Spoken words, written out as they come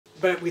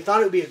but we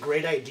thought it would be a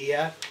great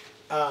idea.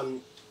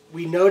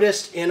 We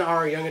noticed in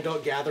our young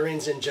adult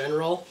gatherings in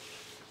general,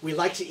 we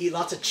like to eat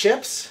lots of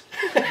chips,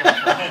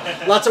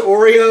 lots of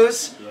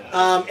Oreos,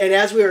 and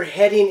as we were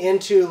heading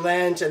into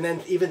Lent, and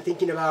then even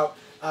thinking about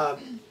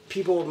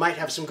people might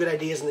have some good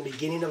ideas in the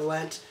beginning of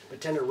Lent, but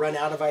tend to run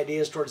out of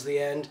ideas towards the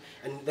end,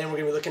 and then we're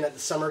going to be looking at the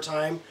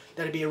summertime.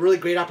 That'd be a really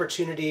great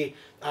opportunity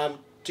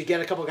to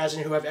get a couple of guys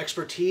in who have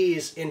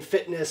expertise in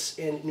fitness,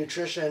 in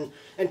nutrition,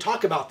 and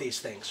talk about these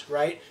things,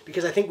 right?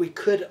 Because I think we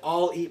could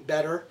all eat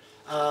better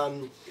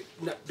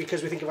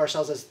because we think of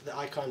ourselves as the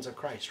icons of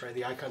Christ, right?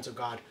 The icons of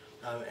God,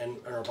 and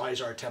our bodies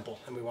are a temple,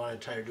 and we want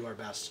to try to do our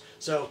best.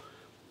 So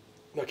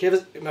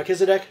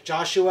Melchizedek,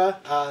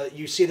 Joshua,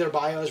 you see their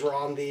bios were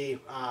on the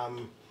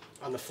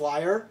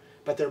flyer,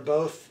 but they're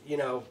both, you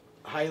know,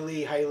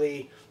 highly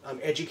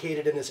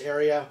educated in this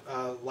area,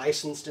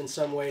 licensed in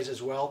some ways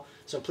as well.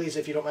 So please,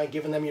 if you don't mind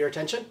giving them your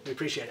attention, we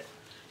appreciate it.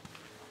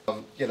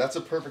 Yeah, that's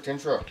a perfect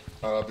intro.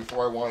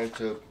 Before I wanted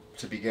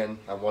to begin,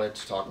 I wanted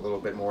to talk a little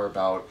bit more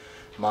about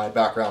my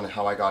background and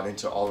how I got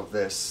into all of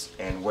this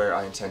and where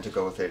I intend to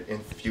go with it in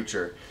the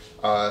future.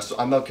 So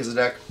I'm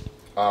Melchizedek.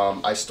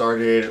 I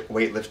started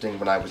weightlifting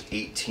when I was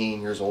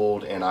 18 years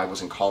old and I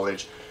was in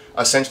college,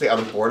 essentially out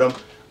of boredom.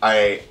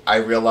 I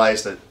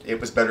realized that it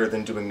was better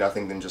than doing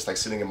nothing than just like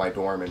sitting in my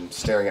dorm and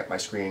staring at my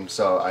screen,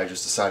 so I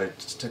just decided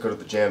to go to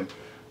the gym.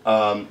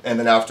 And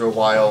then after a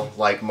while,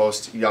 like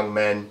most young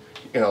men,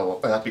 you know,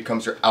 that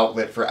becomes your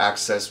outlet for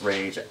access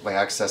rage, like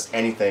access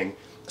anything.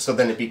 So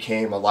then it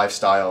became a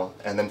lifestyle,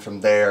 and then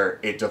from there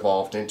it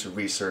devolved into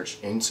research,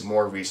 into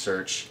more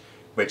research,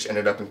 which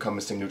ended up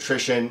encompassing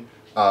nutrition,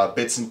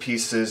 bits and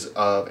pieces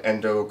of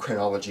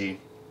endocrinology,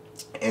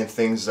 and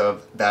things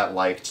of that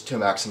like to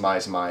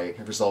maximize my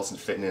results in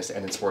fitness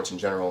and in sports in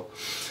general.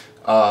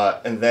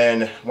 And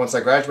then once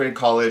I graduated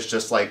college,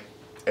 just like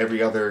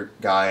every other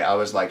guy, I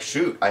was like,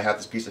 shoot, I have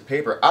this piece of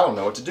paper, I don't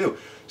know what to do.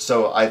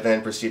 So I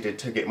then proceeded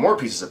to get more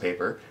pieces of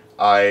paper.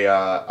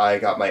 I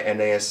got my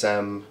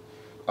NASM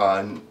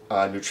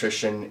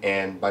nutrition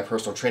and my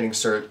personal training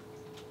cert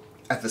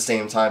at the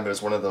same time. It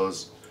was one of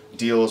those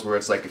deals where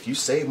it's like, if you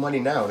save money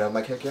now, and I'm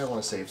like, heck yeah, I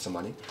want to save some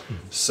money.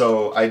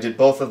 So I did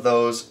both of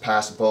those,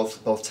 passed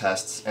both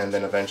tests, and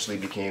then eventually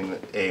became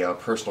a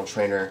personal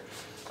trainer,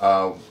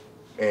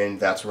 and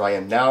that's where I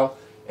am now.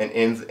 And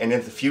in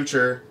the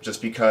future,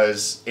 just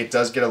because it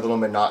does get a little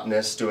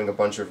monotonous doing a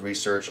bunch of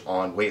research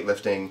on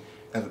weightlifting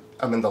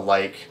and the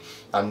like,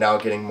 I'm now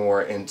getting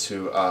more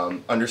into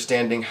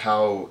understanding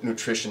how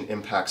nutrition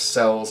impacts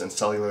cells and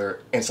cellular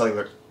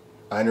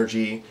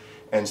energy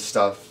and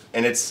stuff.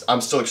 And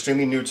I'm still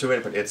extremely new to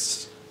it, but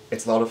it's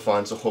a lot of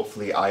fun. So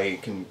hopefully I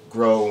can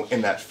grow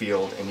in that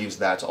field and use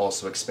that to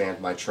also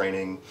expand my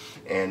training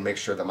and make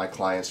sure that my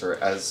clients are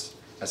as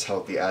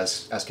healthy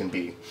as can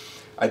be.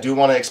 I do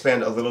want to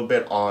expand a little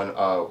bit on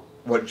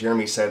what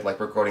Jeremy said, like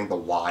regarding the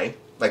why,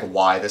 like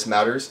why this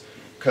matters.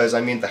 Because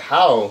I mean the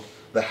how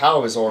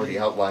is already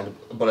outlined,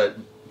 but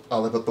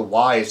the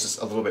why is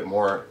just a little bit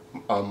more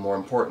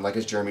important. Like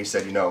as Jeremy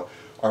said, you know,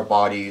 our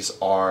bodies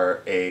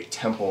are a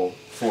temple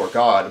for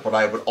God, but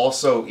I would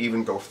also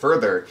even go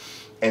further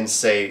and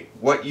say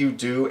what you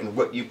do and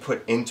what you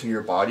put into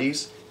your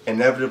bodies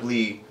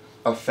inevitably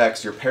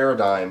affects your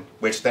paradigm,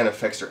 which then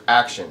affects your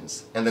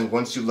actions. And then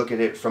once you look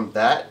at it from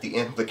that, the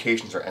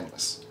implications are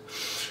endless.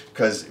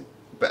 Because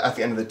at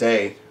the end of the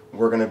day,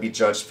 we're going to be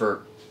judged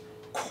for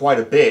quite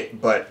a bit,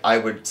 but I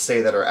would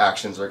say that our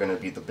actions are going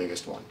to be the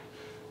biggest one.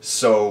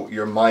 So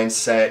your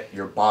mindset,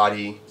 your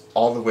body,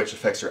 all of which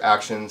affects your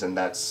actions, and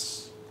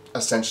that's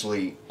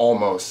essentially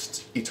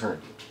almost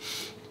eternity.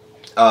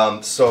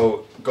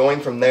 So going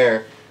from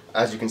there,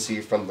 as you can see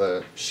from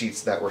the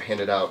sheets that were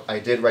handed out, I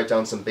did write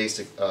down some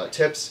basic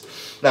tips.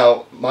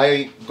 Now,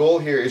 my goal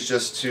here is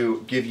just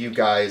to give you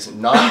guys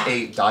not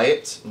a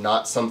diet,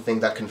 not something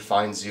that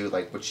confines you,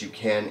 like what you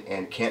can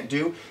and can't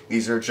do.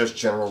 These are just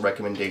general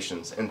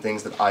recommendations and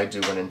things that I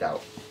do when in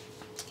doubt.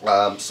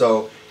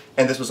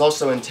 And this was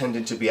also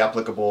intended to be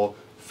applicable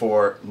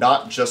for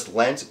not just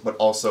Lent, but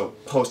also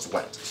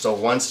post-Lent. So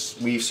once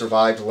we've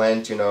survived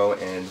Lent, you know,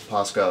 and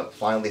Pascha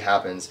finally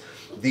happens,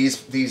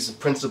 these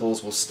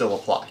principles will still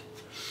apply.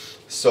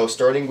 So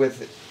starting with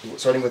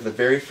the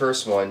very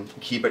first one,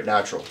 keep it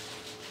natural.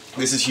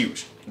 This is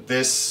huge.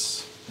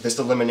 This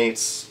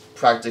eliminates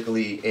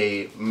practically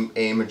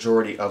a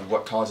majority of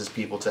what causes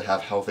people to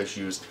have health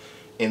issues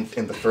in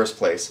the first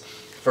place.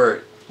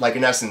 For like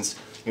in essence,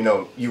 you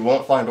know, you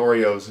won't find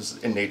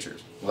Oreos in nature.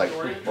 Like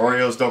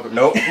Oreos don't.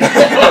 Nope. No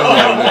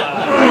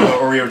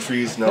Oreo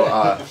trees.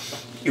 No.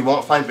 You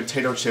won't find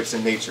potato chips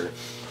in nature.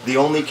 The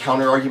only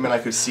counter argument I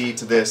could see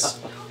to this,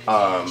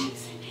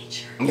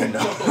 you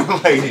know,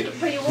 like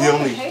the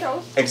only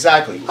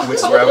exactly, which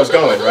is where I was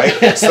going,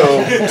 right?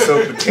 So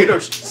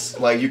potatoes,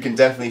 like you can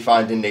definitely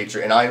find in nature,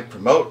 and I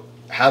promote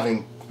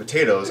having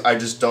potatoes. I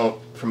just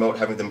don't promote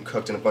having them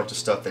cooked in a bunch of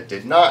stuff that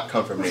did not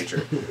come from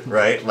nature,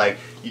 right? Like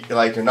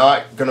you're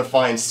not gonna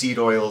find seed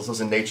oils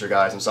those in nature,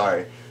 guys. I'm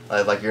sorry.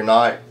 Like you're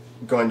not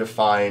going to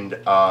find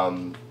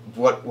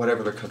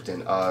whatever they're cooked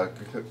in.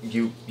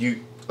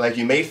 Like,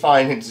 you may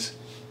find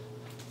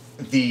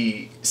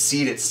the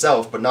seed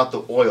itself, but not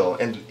the oil,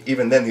 and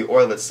even then the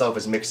oil itself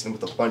is mixed in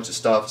with a bunch of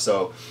stuff,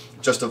 so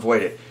just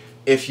avoid it.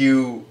 If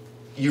you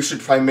should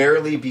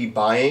primarily be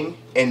buying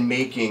and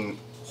making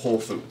whole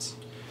foods.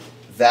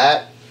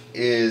 That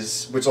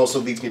is, which also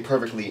leads me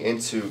perfectly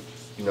into,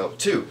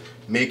 to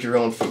make your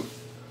own food.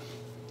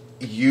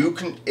 You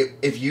can,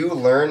 if you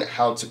learn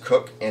how to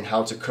cook and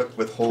how to cook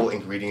with whole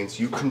ingredients,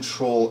 you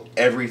control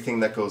everything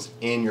that goes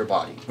in your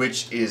body,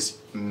 which is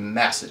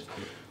massive.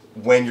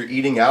 When you're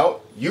eating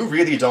out, you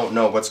really don't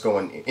know what's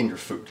going in your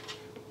food.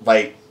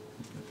 Like,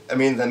 I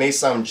mean, that may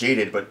sound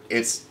jaded, but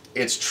it's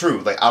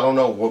true. Like, I don't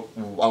know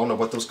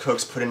what those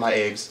cooks put in my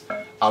eggs.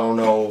 I don't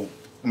know.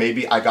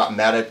 Maybe I got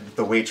mad at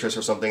the waitress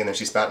or something and then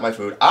she spat in my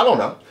food. I don't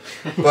know.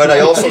 But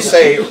I also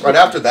say right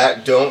after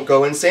that, don't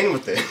go insane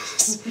with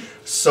this.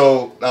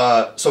 So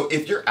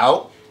if you're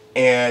out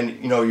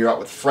and you're out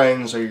with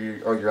friends or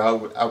you're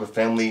out with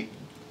family,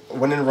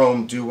 when in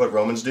Rome, do what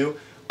Romans do.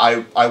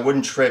 I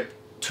wouldn't trip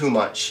too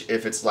much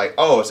if it's like,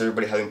 oh, is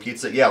everybody having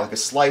pizza? Yeah, like a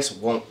slice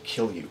won't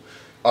kill you.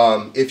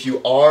 If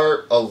you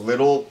are a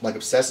little like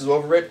obsessive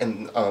over it,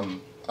 and I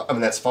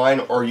mean that's fine,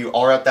 or you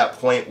are at that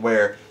point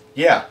where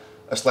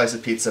a slice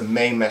of pizza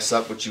may mess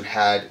up what you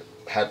had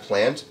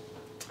planned.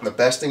 The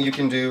best thing you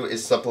can do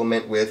is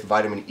supplement with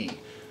vitamin E.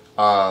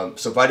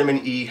 So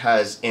vitamin E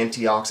has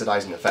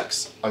antioxidizing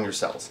effects on your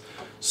cells.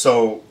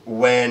 So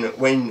when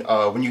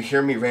you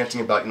hear me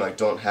ranting about I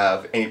don't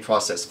have any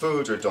processed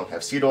foods or don't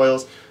have seed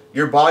oils,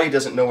 your body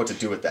doesn't know what to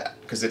do with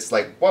that, because it's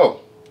like,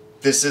 whoa,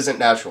 this isn't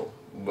natural.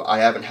 I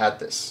haven't had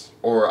this,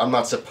 or I'm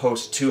not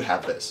supposed to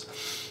have this.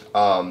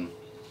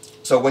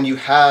 So when you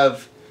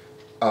have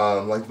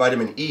like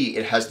vitamin E,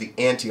 it has the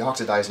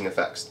antioxidizing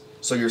effects.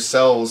 So your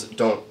cells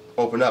don't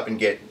open up and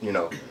get,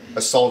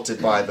 assaulted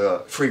by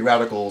the free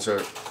radicals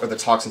or the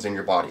toxins in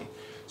your body.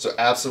 So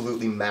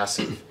absolutely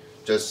massive.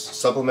 Just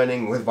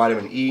supplementing with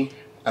vitamin E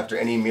after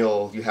any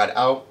meal you had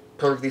out,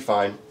 perfectly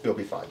fine, you'll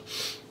be fine.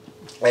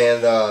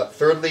 And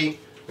thirdly,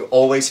 you'll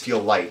always feel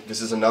light.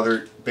 This is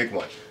another big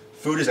one.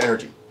 Food is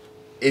energy.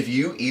 If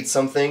you eat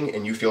something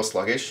and you feel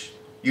sluggish,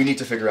 you need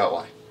to figure out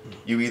why.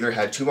 You either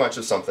had too much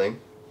of something,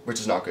 which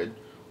is not good,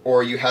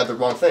 or you had the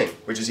wrong thing,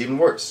 which is even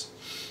worse.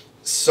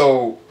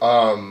 So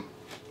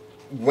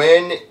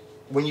when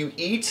you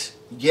eat,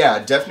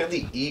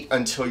 definitely eat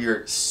until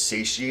you're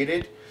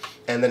satiated,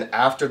 and then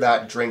after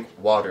that, drink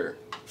water.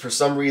 For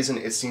some reason,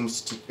 it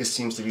seems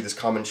to be this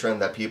common trend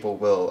that people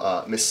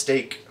will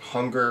mistake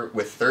hunger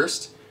with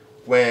thirst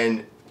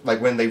when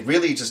they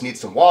really just need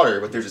some water,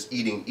 but they're just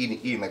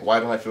eating. Like, why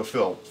don't I feel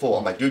full?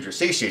 I'm like, dude, you're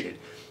satiated.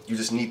 You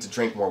just need to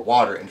drink more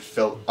water and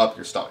fill up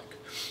your stomach.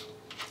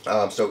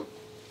 So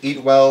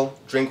eat well,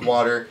 drink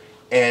water,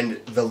 and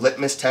the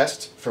litmus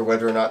test for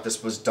whether or not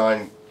this was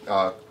done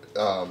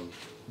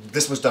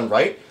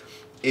right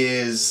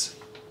is,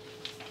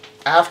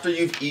 after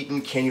you've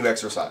eaten, can you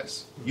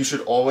exercise? You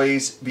should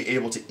always be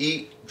able to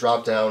eat,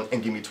 drop down,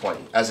 and give me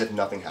 20, as if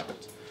nothing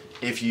happened.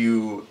 If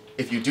you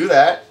do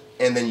that,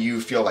 and then you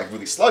feel like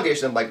really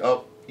sluggish, then like,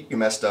 oh, you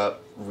messed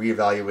up,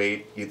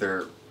 reevaluate,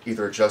 either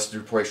adjust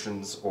your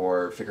portions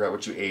or figure out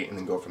what you ate and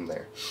then go from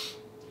there.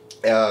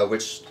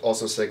 Which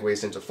also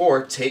segues into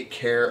 4, take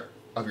care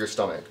of your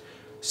stomach.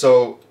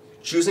 So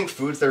choosing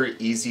foods that are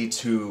easy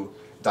to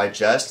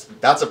digest,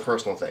 that's a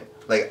personal thing.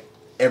 Like,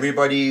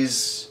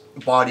 everybody's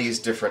body is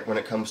different when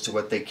it comes to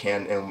what they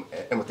can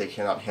and what they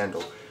cannot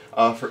handle.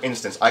 For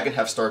instance, I can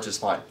have starches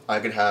fine. I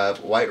could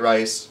have white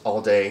rice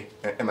all day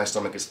and my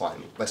stomach is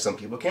fine. Like, some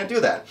people can't do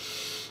that.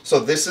 So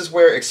this is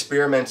where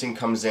experimenting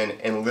comes in,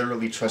 and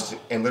literally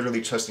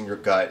trusting your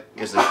gut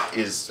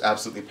is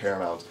absolutely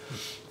paramount.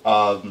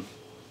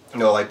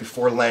 Like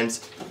before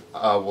Lent,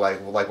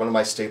 like one of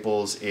my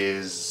staples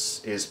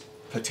is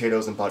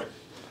potatoes and butter.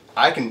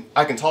 I can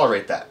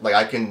tolerate that. Like,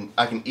 I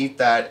can eat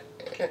that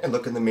and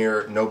look in the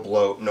mirror, no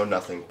bloat, no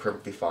nothing,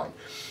 perfectly fine.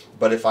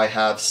 But if I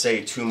have,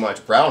 say, too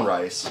much brown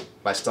rice,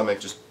 my stomach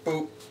just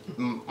boop.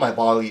 My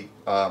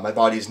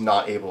body's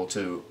not able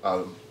to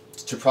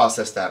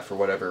process that for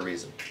whatever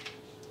reason.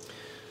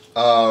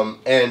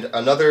 And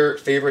another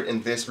favorite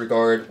in this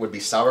regard would be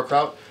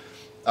sauerkraut.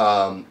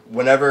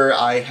 Whenever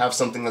I have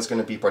something that's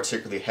going to be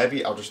particularly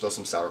heavy, I'll just throw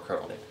some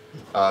sauerkraut on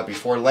it.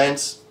 Before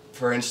Lent,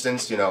 for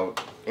instance,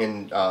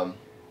 in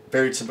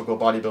very typical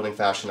bodybuilding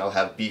fashion, I'll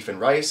have beef and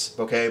rice,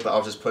 okay, but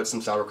I'll just put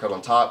some sauerkraut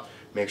on top,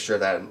 make sure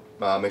that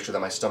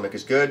my stomach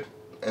is good,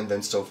 and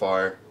then so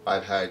far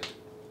I've had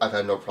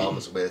no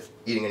problems with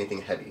eating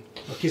anything heavy.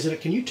 Okay, so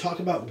can you talk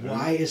about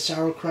why is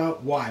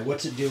sauerkraut? Why?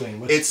 What's it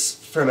doing? It's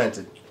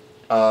fermented.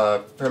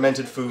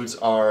 Fermented foods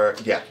are,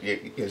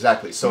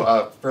 exactly.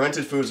 So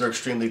fermented foods are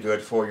extremely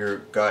good for your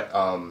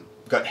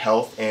gut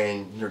health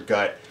and your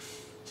gut.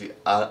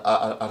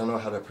 I don't know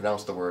how to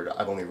pronounce the word.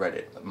 I've only read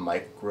it.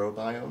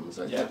 Microbiomes.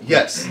 I think?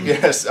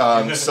 Yes.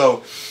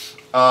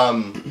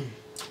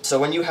 So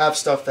when you have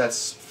stuff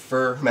that's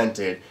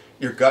fermented,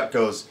 your gut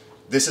goes,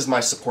 this is my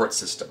support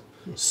system.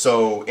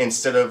 So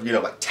instead of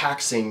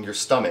taxing your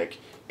stomach,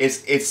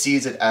 it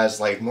sees it as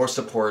like more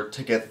support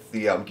to get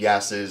the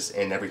gases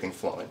and everything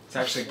flowing. It's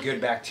actually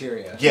good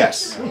bacteria.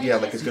 Yes, yeah,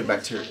 like it's good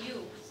bacteria.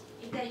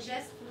 It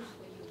digests food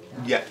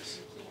for you. Yes.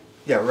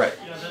 Yeah, right.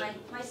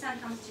 My son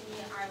comes to me,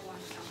 I want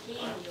some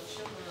candy or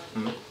sugar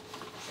or cake. I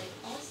say,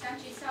 oh, it's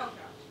actually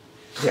sauerkraut.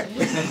 Yeah.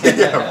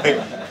 Yeah, right.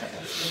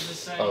 It's the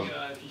saying,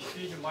 if you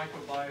feed the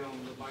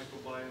microbiome will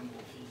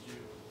feed you.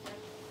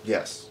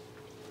 Yes.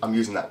 I'm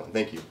using that one.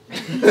 Thank you.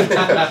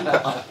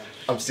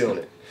 I'm stealing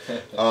it.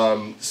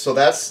 So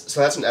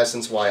that's in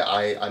essence why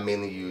I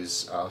mainly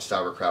use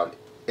sauerkraut.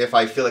 If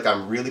I feel like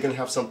I'm really going to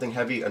have something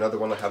heavy, another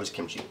one I have is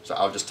kimchi. So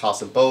I'll just toss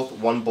them both.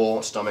 One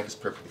bowl, stomach is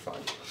perfectly fine.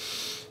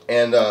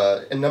 And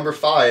number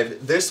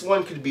 5, this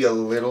one could be a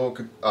little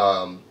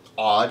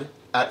odd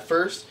at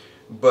first,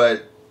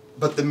 but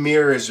the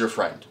mirror is your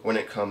friend when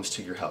it comes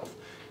to your health.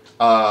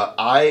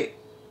 I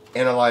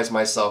analyze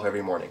myself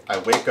every morning. I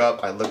wake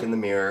up, I look in the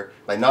mirror,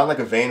 like not like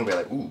a vain way,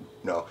 like ooh,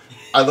 no.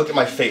 I look at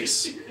my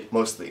face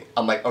mostly.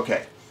 I'm like,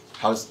 okay,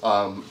 how's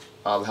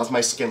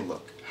my skin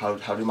look?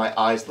 How do my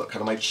eyes look? How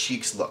do my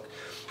cheeks look?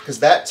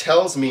 Because that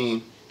tells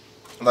me,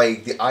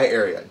 like, the eye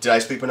area. Did I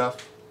sleep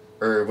enough,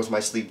 or was my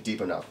sleep deep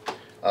enough?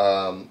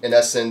 In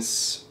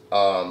essence,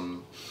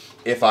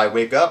 if I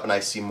wake up and I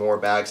see more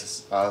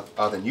bags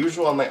than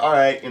usual, I'm like, all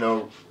right,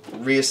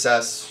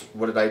 reassess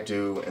what did I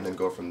do, and then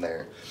go from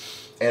there.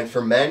 And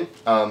for men,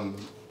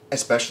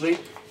 especially,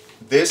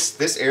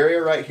 this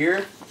area right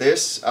here,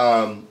 this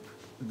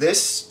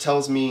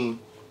tells me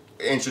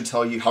and should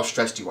tell you how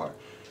stressed you are.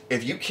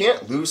 If you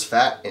can't lose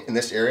fat in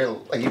this area,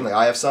 like even like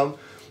I have some,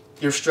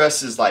 your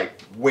stress is like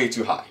way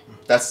too high.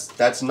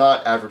 That's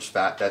not average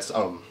fat. That's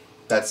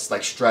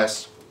like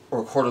stress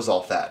or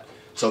cortisol fat.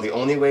 So the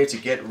only way to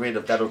get rid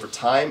of that over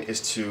time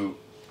is to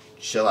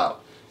chill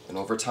out. And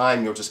over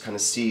time, you'll just kind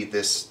of see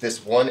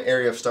this one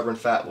area of stubborn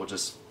fat will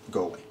just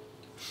go away.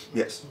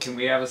 Yes. Can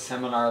we have a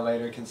seminar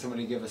later? Can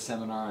somebody give a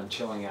seminar on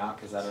chilling out?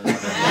 Because I don't know.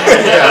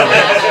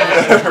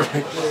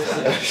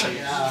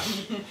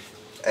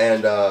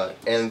 And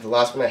the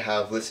last one I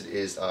have listed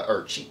is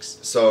cheeks.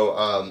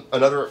 So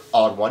another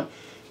odd one,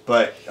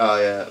 but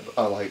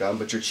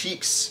but your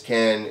cheeks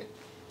it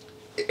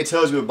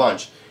tells you a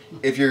bunch.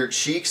 If your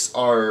cheeks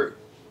are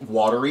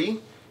watery,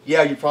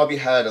 yeah, you probably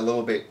had a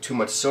little bit too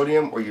much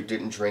sodium, or you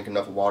didn't drink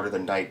enough water the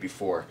night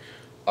before.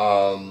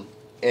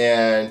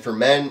 And for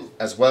men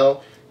as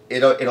well,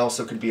 it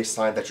also could be a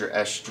sign that your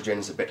estrogen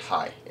is a bit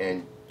high,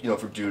 and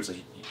for dudes,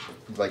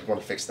 like you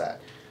want to fix that.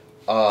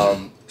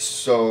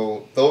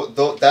 So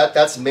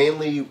that's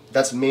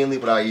mainly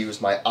what I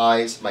use: my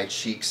eyes, my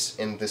cheeks,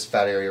 and this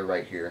fat area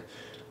right here.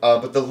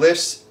 But the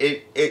list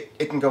it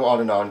can go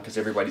on and on because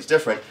everybody's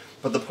different.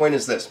 But the point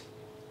is this: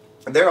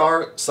 there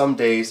are some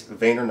days,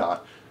 vain or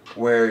not,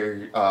 where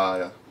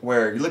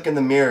you look in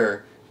the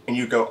mirror and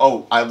you go,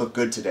 "Oh, I look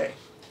good today."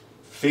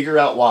 Figure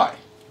out why,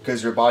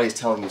 because your body's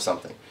telling you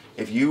something.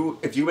 If you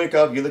wake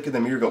up, you look in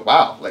the mirror, go,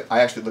 "Wow, like I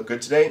actually look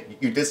good today."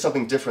 You did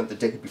something different the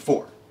day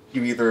before.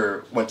 You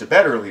either went to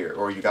bed earlier,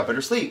 or you got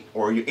better sleep,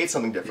 or you ate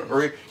something different,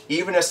 or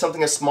even as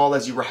something as small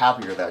as you were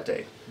happier that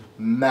day.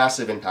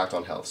 Massive impact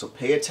on health. So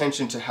pay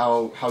attention to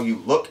how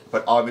you look,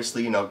 but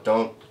obviously,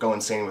 don't go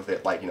insane with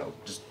it, like,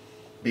 just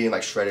being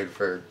like shredded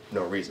for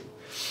no reason.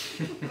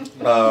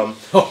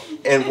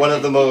 And one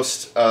of the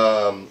most,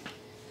 and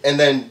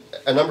then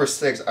a number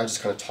 6, I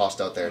just kind of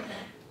tossed out there.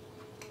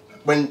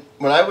 When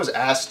I was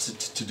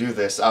asked to do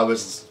this,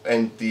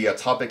 and the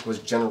topic was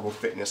general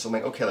fitness. I'm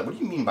like, okay, like, what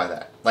do you mean by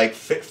that? Like,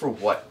 fit for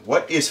what?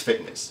 What is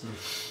fitness?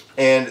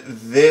 And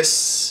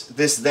this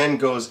then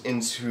goes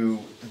into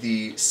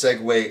the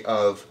segue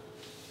of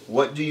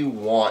what do you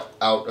want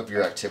out of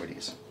your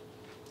activities?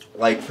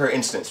 Like, for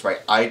instance, right?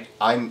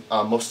 I'm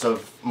most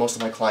of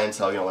my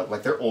clientele,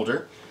 like they're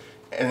older,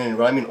 and then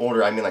when I mean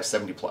older, I mean like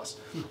 70 plus,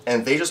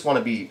 and they just want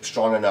to be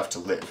strong enough to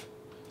live.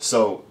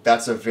 So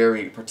that's a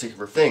very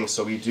particular thing.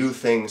 So we do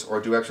things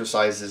or do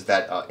exercises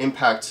that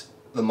impact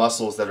the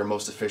muscles that are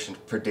most efficient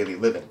for daily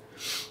living.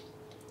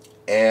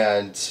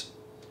 And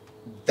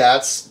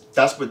that's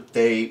what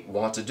they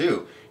want to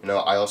do.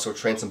 I also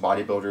train some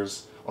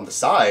bodybuilders on the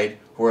side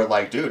who are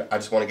like, dude, I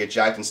just want to get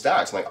jacked and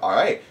stacked. I'm like, all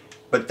right.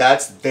 But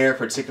that's their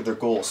particular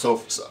goal. So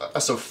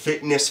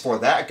fitness for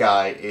that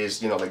guy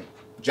is, like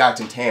jacked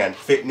and tan.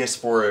 Fitness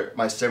for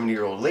my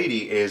 70-year-old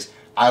lady is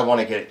I want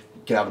to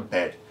get out of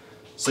bed.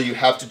 So you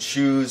have to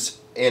choose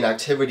an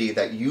activity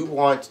that you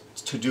want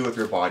to do with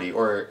your body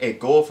or a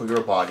goal for your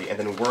body and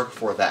then work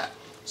for that.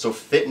 So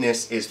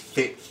fitness is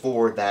fit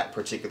for that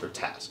particular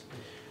task.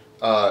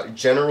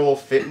 General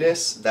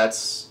fitness,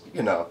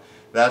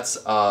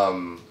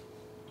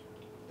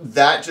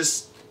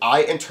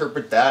 I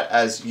interpret that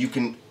as you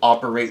can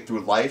operate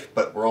through life,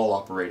 but we're all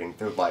operating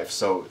through life.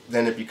 So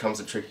then it becomes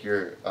a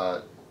trickier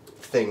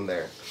thing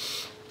there.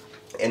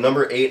 And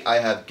number 8, I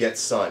have get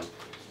sun.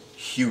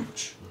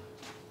 Huge.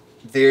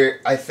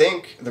 I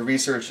think the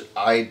research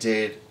I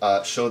did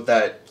showed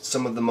that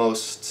some of the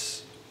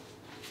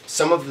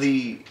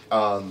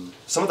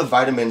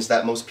vitamins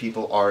that most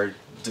people are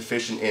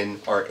deficient in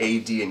are A,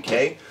 D, and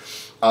K.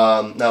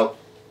 Now,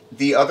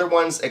 the other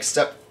ones,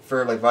 except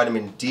for like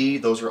vitamin D,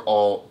 those are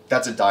all,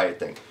 that's a diet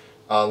thing.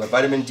 Like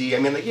vitamin D, I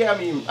mean, like, yeah,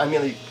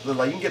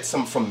 like you can get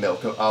some from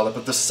milk,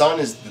 but the sun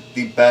is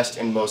the best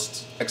and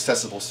most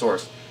accessible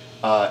source.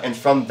 And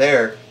from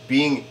there,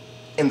 being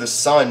in the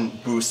sun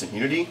boosts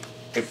immunity.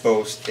 It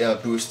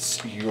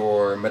boosts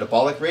your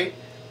metabolic rate,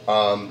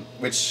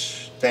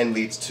 which then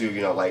leads to,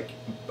 you know, like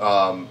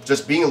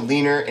just being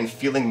leaner and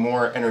feeling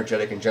more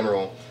energetic in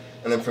general.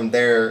 And then from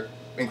there,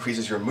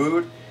 increases your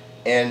mood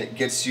and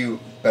gets you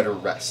better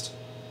rest.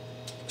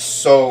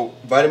 So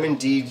vitamin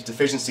D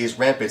deficiency is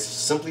rampant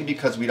simply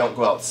because we don't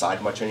go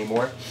outside much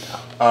anymore.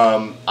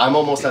 I'm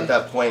almost at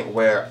that point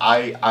where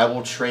I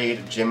will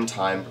trade gym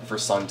time for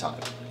sun time.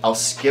 I'll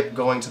skip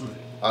going to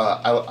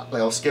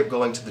I'll skip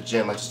going to the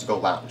gym like just to go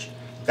lounge.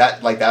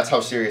 That's how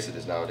serious it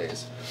is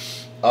nowadays.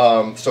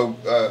 So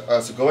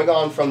going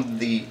on from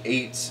the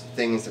 8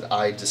 things that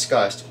I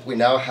discussed, we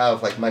now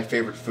have like my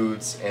favorite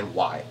foods and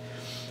why.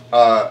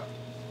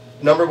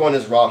 Number 1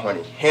 is raw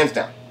honey, hands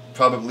down.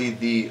 Probably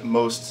the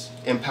most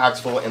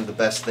impactful and the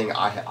best thing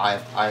I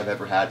have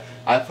ever had.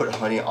 I put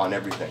honey on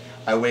everything.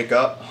 I wake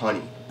up,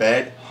 honey.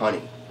 Bed,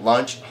 honey.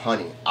 Lunch,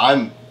 honey.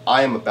 I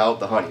am about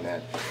the honey,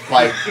 man.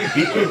 Like,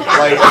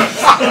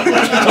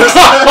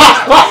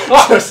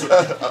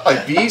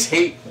 like bees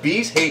hate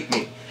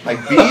me.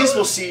 Like bees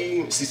will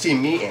see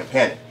me and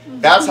panic.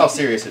 That's how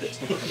serious it is.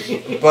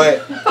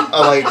 But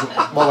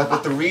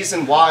but the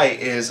reason why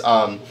is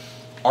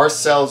our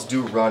cells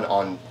do run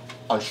on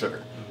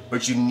sugar,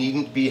 but you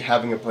needn't be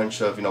having a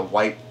bunch of, you know,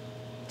 white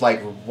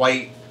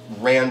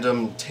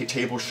random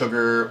table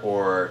sugar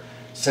or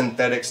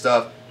synthetic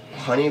stuff.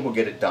 Honey will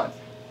get it done.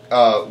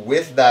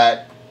 With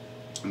that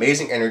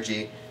amazing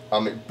energy,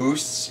 it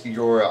boosts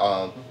your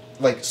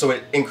so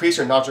it increases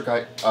your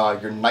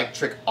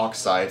nitric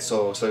oxide,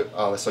 so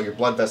your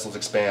blood vessels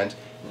expand,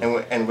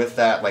 and with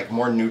that, like,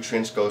 more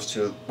nutrients goes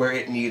to where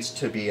it needs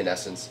to be in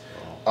essence.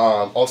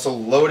 Also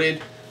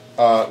loaded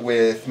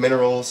with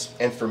minerals,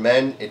 and for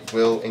men, it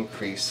will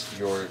increase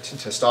your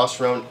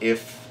testosterone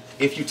if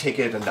you take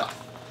it enough.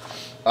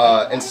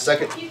 And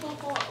second, people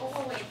who are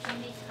overweight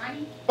can make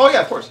honey. Oh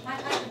yeah, of course. My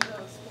husband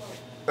goes slow.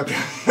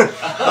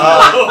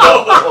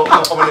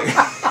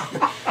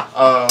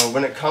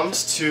 When it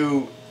comes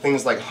to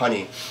things like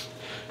honey,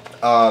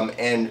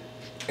 and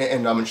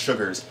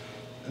sugars,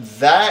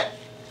 that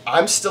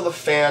I'm still a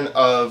fan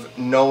of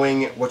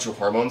knowing what your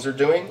hormones are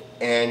doing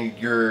and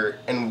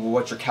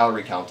what your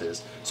calorie count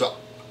is. So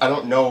I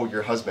don't know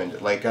your husband.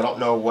 Like, I don't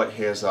know what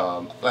his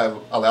I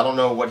don't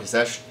know what his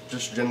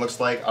estrogen looks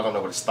like. I don't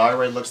know what his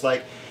thyroid looks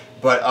like.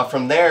 But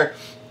from there,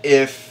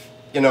 if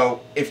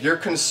your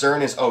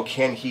concern is, oh,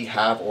 can he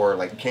have, or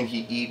like, can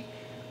he eat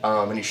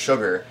any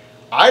sugar?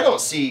 I don't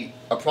see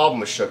a problem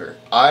with sugar.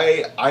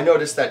 I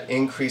noticed that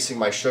increasing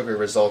my sugar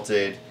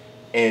resulted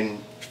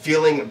in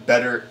feeling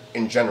better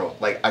in general.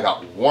 Like, I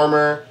got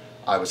warmer,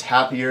 I was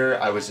happier,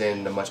 I was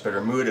in a much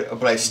better mood,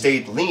 but I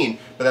stayed lean.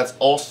 But that's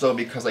also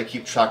because I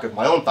keep track of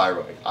my own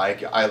thyroid.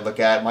 I look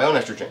at my own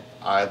estrogen.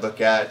 I look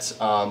at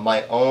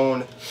my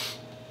own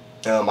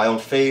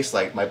face,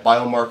 like my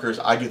biomarkers.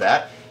 I do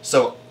that.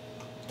 So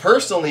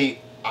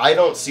personally, I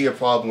don't see a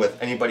problem with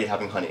anybody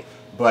having honey.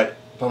 But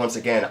once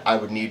again, I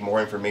would need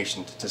more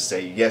information to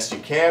say yes, you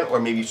can, or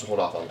maybe you should hold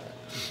off on that.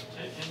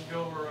 Can you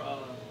go over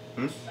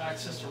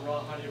access to raw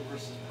honey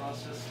versus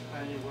processed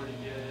honey? Where do you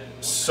get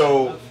it?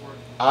 So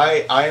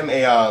I am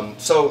a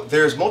so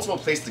there's multiple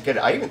places to get it.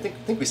 I even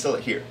think we sell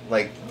it here.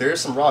 Like,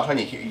 there's some raw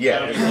honey here.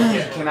 Yeah.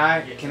 Can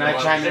I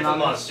chime in on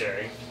the this?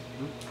 monastery.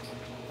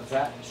 What's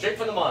that? Straight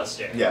from the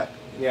monastery. Yeah.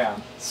 Yeah.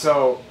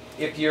 So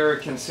if you're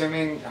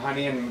consuming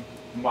honey in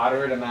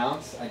moderate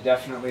amounts, I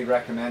definitely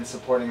recommend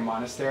supporting a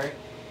monastery.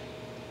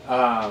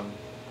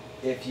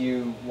 If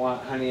you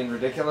want honey in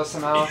ridiculous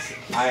amounts,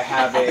 I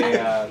have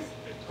a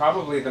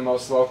probably the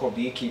most local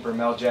beekeeper,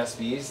 Melchizedek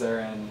bees.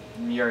 They're in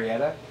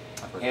Murrieta,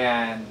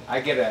 and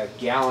I get a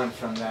gallon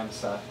from them.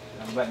 So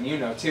I'm letting you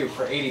know too,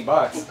 for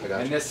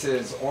 $80. And this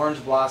is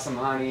orange blossom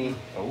honey.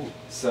 Oh.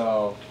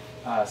 So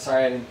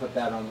sorry I didn't put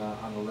that on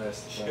the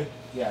list, but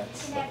yeah.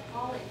 It's, Can add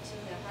pollen to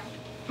the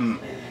honey?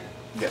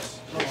 Yes.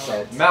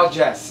 So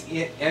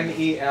Melchizedek,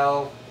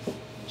 MELJESS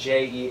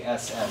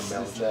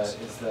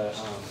is the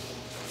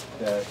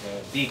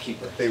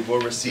beekeeper. They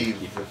will receive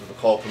the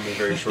call from me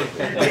very shortly.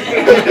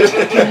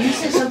 Can you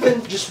say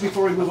something just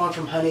before we move on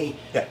from honey?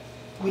 Yeah.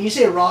 When you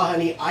say raw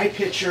honey, I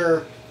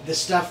picture the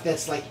stuff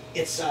that's like,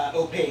 it's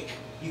opaque.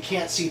 You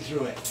can't see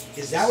through it.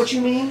 Is that what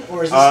you mean,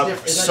 or is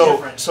this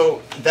different?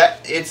 So that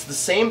it's the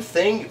same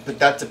thing, but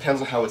that depends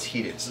on how it's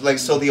heated.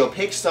 So the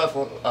opaque stuff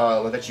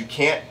that you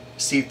can't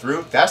see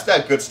through, that's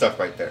that good stuff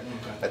right there.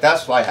 Okay.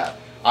 That's what I have.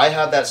 I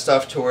have that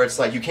stuff to where it's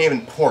like you can't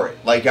even pour it.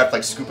 Like, you have to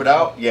like scoop it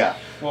out. Yeah.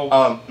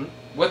 Well,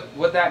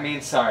 what that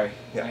means? Sorry,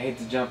 yeah. I hate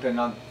to jump in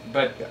on,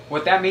 but yeah.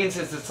 What that means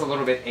is it's a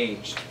little bit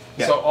aged.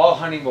 Yeah. So all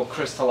honey will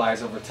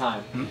crystallize over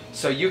time. Mm-hmm.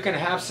 So you can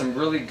have some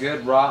really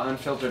good raw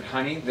unfiltered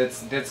honey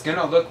that's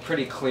gonna look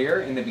pretty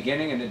clear in the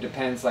beginning, and it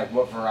depends like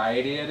what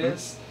variety it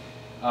is.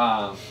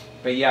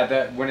 But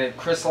yeah, when it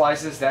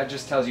crystallizes, that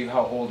just tells you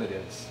how old it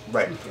is.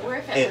 Right. Or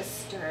if it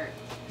was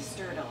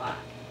stirred a lot,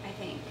 I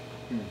think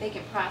they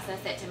can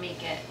process it to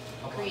make it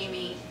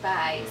creamy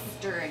by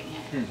stirring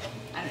it.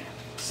 I don't know.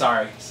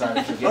 Sorry for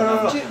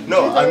getting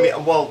No, I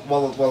mean,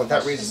 well,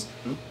 that raises.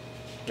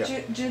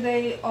 Yeah. Do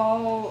they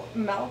all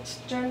melt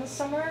during the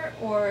summer,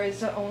 or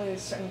is it only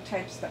certain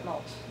types that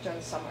melt during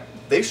the summer?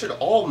 They should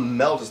all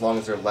melt as long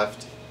as they're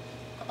left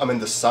in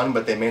the sun,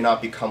 but they may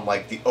not become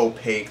like the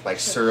opaque, like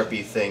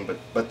syrupy thing,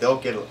 but they'll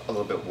get a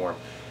little bit warm.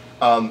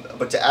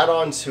 But to add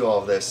on to all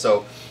of this,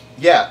 so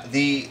yeah,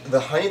 the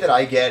honey that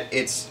I get,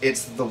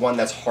 it's the one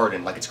that's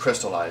hardened, like it's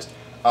crystallized.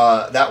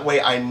 That way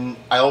I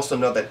also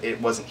know that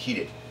it wasn't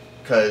heated,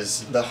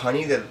 because the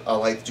honey that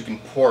that you can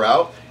pour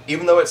out,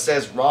 even though it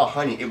says raw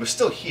honey, it was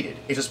still heated.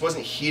 It just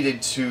wasn't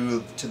heated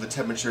to the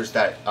temperatures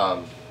that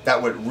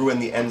that would ruin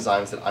the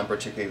enzymes that I'm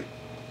particularly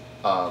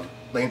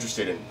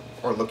interested in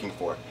or looking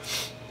for.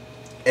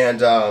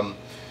 And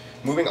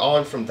moving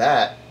on from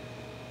that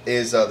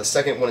is the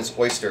second one is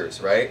oysters,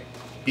 right?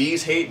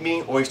 Bees hate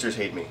me, oysters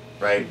hate me,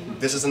 right?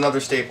 This is another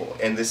staple,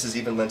 and this is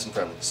even Lenten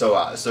friendly.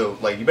 So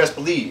like you best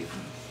believe,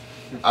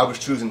 I was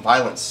choosing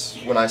violence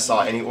when I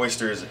saw any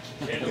oysters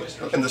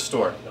in the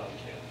store.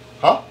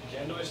 Huh?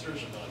 Canned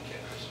oysters or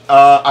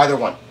non-canned? Either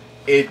one.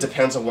 It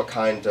depends on what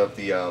kind of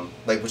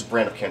which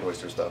brand of canned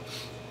oysters though.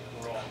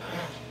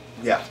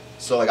 Yeah.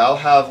 So like I'll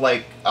have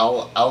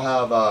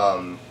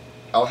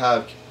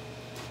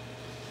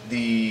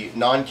the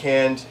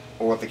non-canned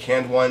or the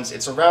canned ones.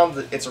 It's around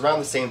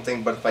the same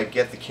thing, but if I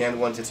get the canned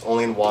ones, it's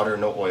only in water,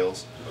 no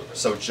oils.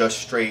 So just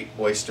straight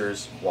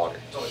oysters, water.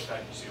 It's always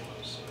packed in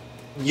CLOs. So.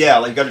 Yeah,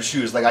 like you gotta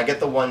choose. Like I get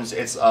the ones.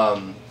 It's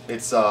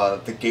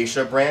the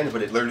Geisha brand,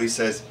 but it literally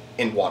says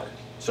in water,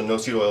 so no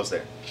seed oils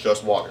there,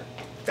 just water.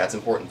 That's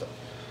important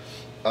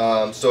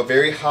though. So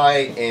very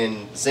high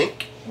in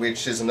zinc,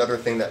 which is another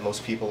thing that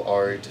most people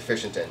are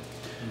deficient in.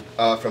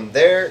 From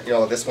there,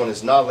 this one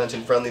is not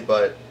Lenten friendly,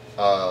 but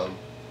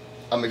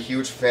I'm a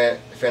huge fan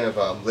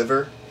of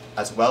liver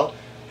as well.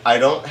 I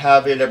don't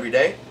have it every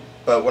day,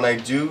 but when I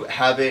do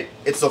have it,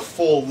 it's a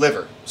full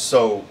liver.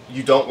 So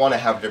you don't want to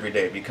have it every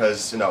day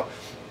because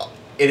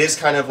it is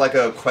kind of like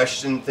a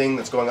question thing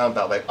that's going on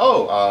about like,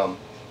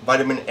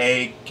 vitamin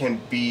A can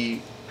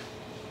be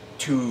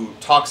too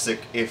toxic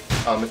if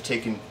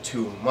taken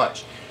too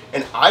much.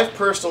 And I've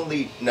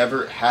personally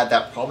never had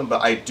that problem,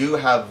 but I do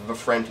have a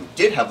friend who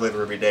did have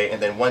liver every day,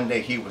 and then one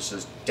day he was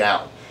just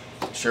down.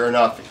 Sure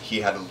enough,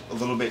 he had a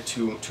little bit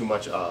too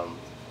much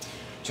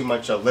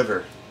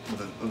liver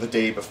the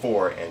day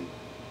before, and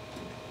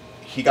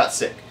he got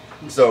sick.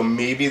 So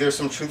maybe there's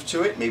some truth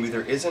to it, maybe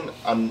there isn't.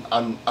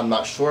 I'm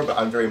not sure, but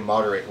I'm very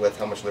moderate with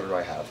how much liver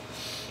I have.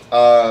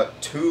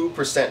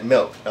 2%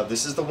 milk. Now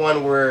this is the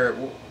one where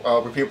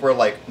people are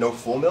like, no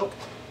full milk.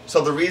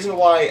 So the reason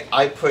why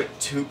I put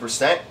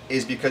 2%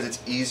 is because it's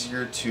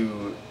easier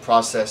to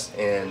process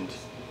and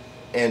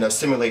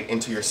assimilate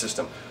into your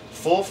system.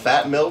 Full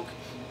fat milk,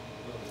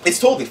 it's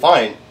totally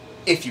fine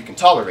if you can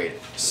tolerate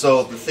it.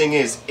 So the thing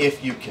is,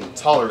 if you can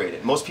tolerate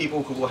it. Most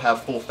people who will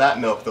have full fat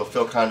milk, they'll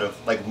feel kind of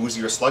like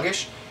woozy or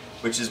sluggish,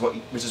 which is what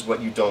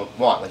you don't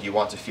want. Like you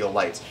want to feel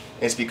light.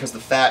 And it's because the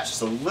fat's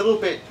just a little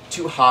bit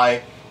too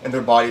high, and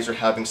their bodies are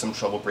having some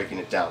trouble breaking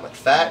it down. Like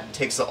fat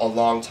takes a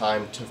long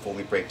time to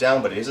fully break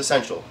down, but it is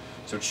essential.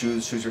 So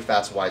choose your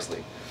fats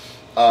wisely.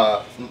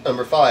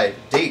 Number 5,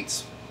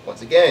 dates.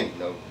 Once again,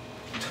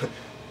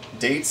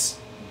 dates,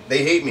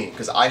 they hate me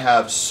because I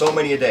have so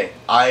many a day.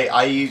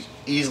 I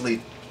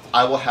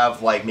will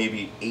have like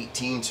maybe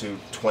 18 to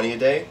 20 a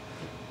day.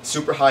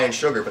 Super high in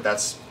sugar, but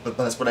that's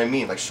what I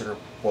mean. Like sugar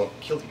won't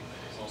kill you.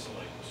 It's also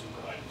like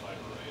super high in fiber,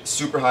 right?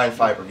 Super high in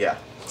fiber, yeah.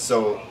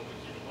 So.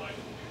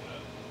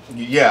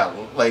 Yeah,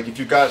 like if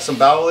you've got some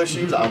bowel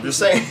issues, I'm just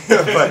saying,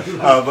 but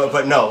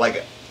no,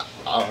 like,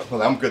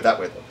 well, I'm good that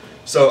way though.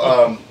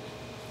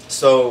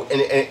 So,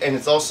 and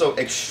it's also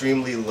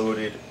extremely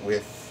loaded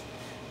with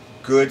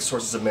good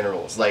sources of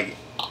minerals. Like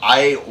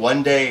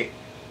one day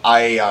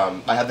I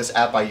had this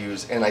app I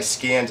use and I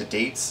scanned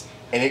dates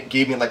and it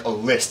gave me like a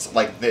list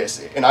like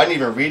this, and I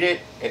didn't even read it,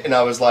 and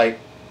I was like,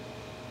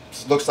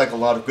 this looks like a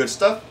lot of good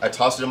stuff. I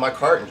tossed it in my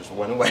cart and just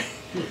went away.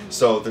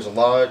 So there's a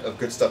lot of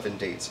good stuff in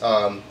dates.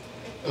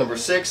 Number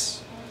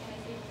 6.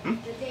 The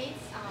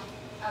dates,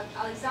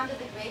 Alexander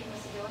the Great,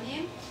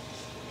 Macedonian,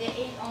 they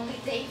ate only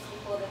dates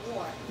before the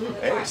war.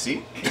 Hey,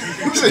 see?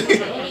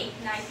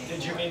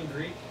 Did you mean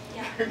Greek?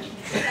 Yeah, because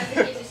it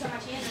gives you so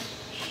much energy.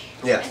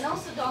 Yes. And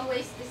also don't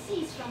waste the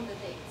seeds from the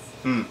dates.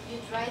 Mm. You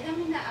dry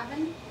them in the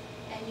oven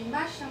and you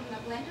mash them in a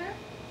blender,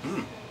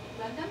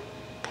 blend them,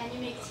 and you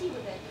make tea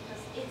with it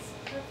because it's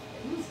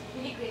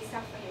really great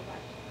stuff for your body.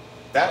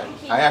 That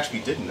I actually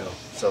didn't know,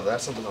 so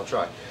that's something I'll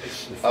try.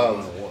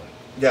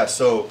 Yeah,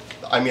 so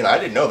I mean I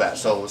didn't know that,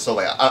 so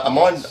like I'm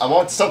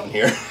on something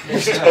here.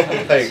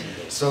 Like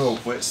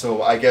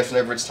so I guess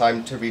whenever it's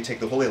time to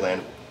retake the Holy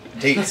Land,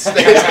 dates.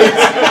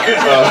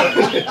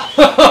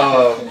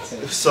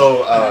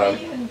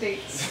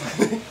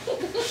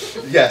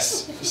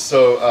 Yes.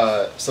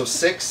 So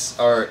 6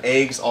 are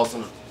eggs,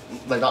 also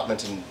like not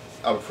Lenten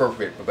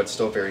appropriate, but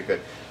still very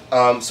good.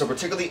 So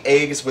particularly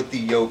eggs with the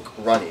yolk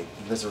runny.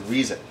 There's a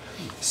reason.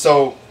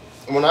 So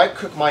when I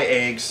cook my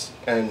eggs,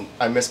 and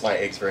I miss my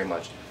eggs very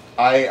much,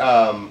 I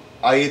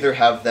either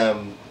have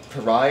them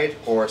fried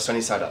or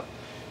sunny side up.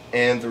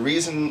 And the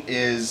reason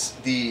is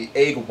the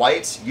egg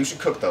whites, you should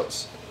cook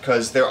those,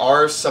 because there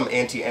are some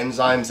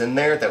anti-enzymes in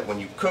there that when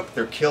you cook,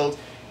 they're killed,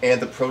 and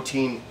the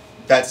protein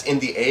that's in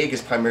the egg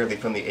is primarily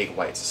from the egg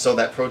whites. So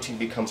that protein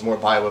becomes more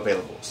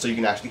bioavailable, so you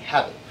can actually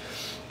have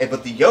it.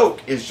 But the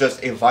yolk is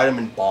just a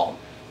vitamin bomb.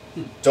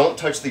 Don't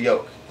touch the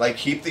yolk. Like,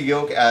 keep the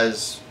yolk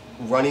as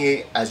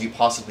runny as you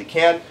possibly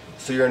can,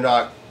 so you're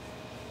not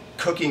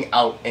cooking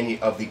out any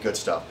of the good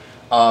stuff.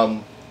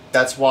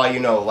 That's why, you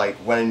know, like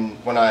when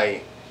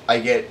I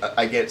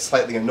get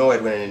slightly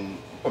annoyed when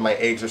my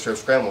eggs are served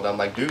scrambled. I'm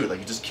like, dude, like,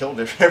 you just killed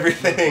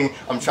everything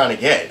I'm trying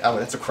to get. I mean,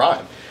 that's a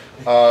crime.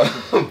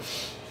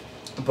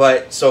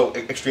 But so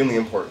extremely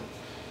important.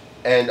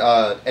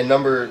 And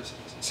number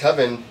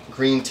 7,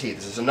 green tea.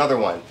 This is another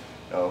one.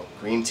 Oh,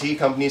 green tea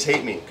companies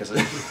hate me because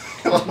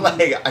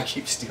like I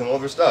keep stealing all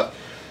their stuff.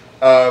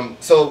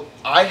 So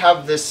I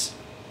have this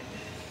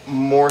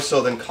more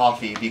so than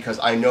coffee because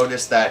I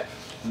noticed that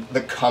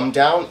the come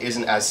down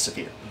isn't as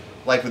severe.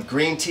 Like with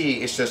green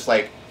tea, it's just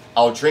like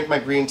I'll drink my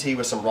green tea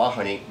with some raw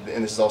honey,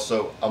 and this is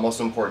also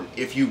important.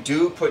 If you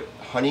do put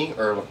honey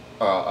or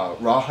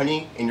raw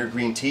honey in your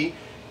green tea,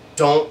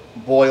 don't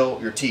boil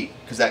your tea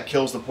because that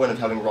kills the point of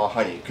having raw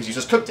honey because you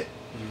just cooked it.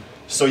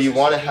 So you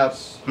want to have.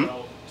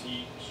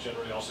 Tea is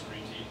generally also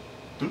green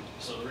tea.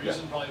 So the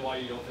reason probably why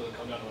you don't feel it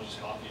come down as much as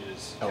coffee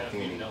is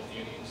caffeine and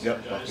L-theanine.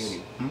 Yep,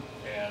 L-theanine.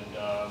 And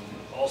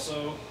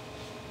also,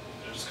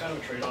 there's kind of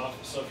a trade-off.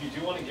 So if you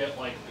do want to get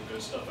like the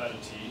good stuff out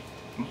of tea,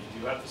 you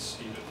do have to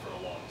steep it for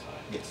a long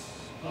time. Yes.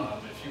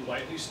 If you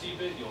lightly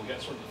steep it, you'll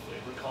get sort of the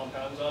flavored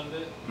compounds out of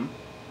it.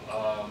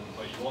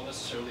 But you won't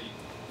necessarily.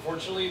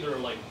 Fortunately, there are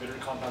like bitter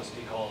compounds that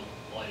they call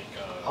like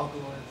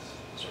Alkaloids.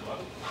 Sorry, what?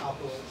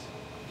 Alkaloids.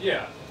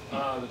 Yeah,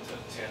 the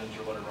tannins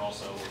or whatever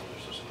also they're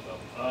associated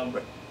with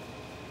them.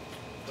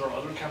 There are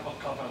other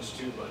compounds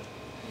too, but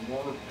the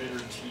more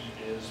bitter tea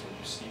is when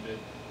you steep it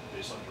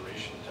based on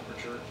duration and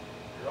temperature,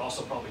 you're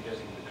also probably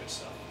getting the good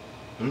stuff.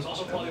 It's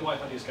also probably why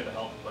honey is going to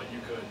help, but you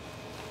could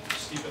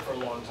steep it for a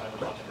long time at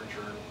hot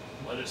temperature,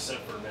 let it sit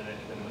for a minute,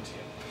 and then put tea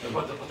in.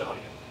 Put the honey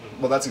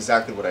in. Well, that's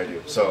exactly what I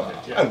do. So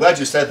I'm glad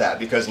you said that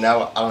because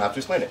now I don't have to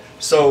explain it.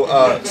 So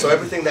so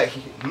everything that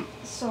he.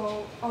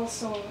 So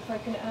also, if I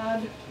can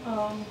add,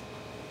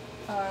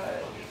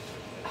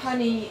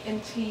 honey in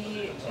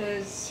tea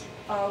is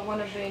one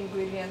of the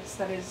ingredients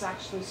that is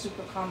actually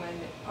super common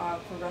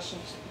for Russian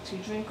tea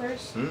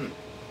drinkers.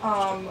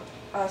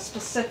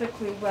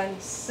 Specifically when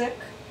sick,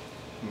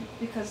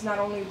 because not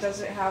only does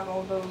it have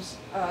all those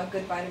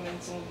good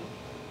vitamins and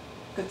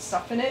good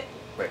stuff in it,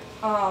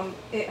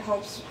 it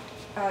helps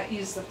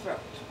ease the throat.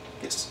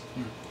 Yes.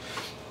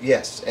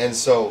 Yes, and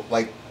so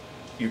like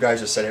you guys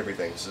just said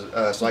everything,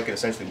 so I can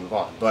essentially move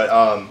on. But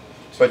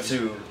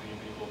to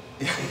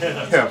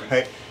yeah,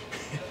 right.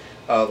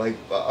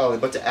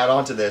 But to add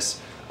on to this,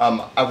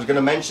 I was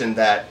gonna mention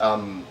that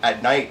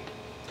at night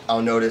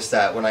I'll notice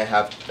that when I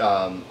have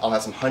I'll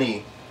have some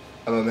honey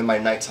in my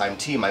nighttime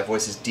tea, my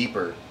voice is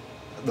deeper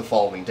the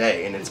following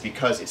day, and it's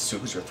because it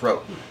soothes your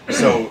throat.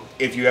 So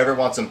if you ever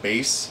want some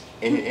bass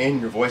in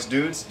your voice,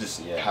 dudes,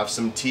 just have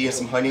some tea and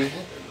some honey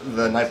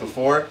the night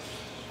before.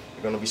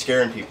 You're gonna be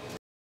scaring people.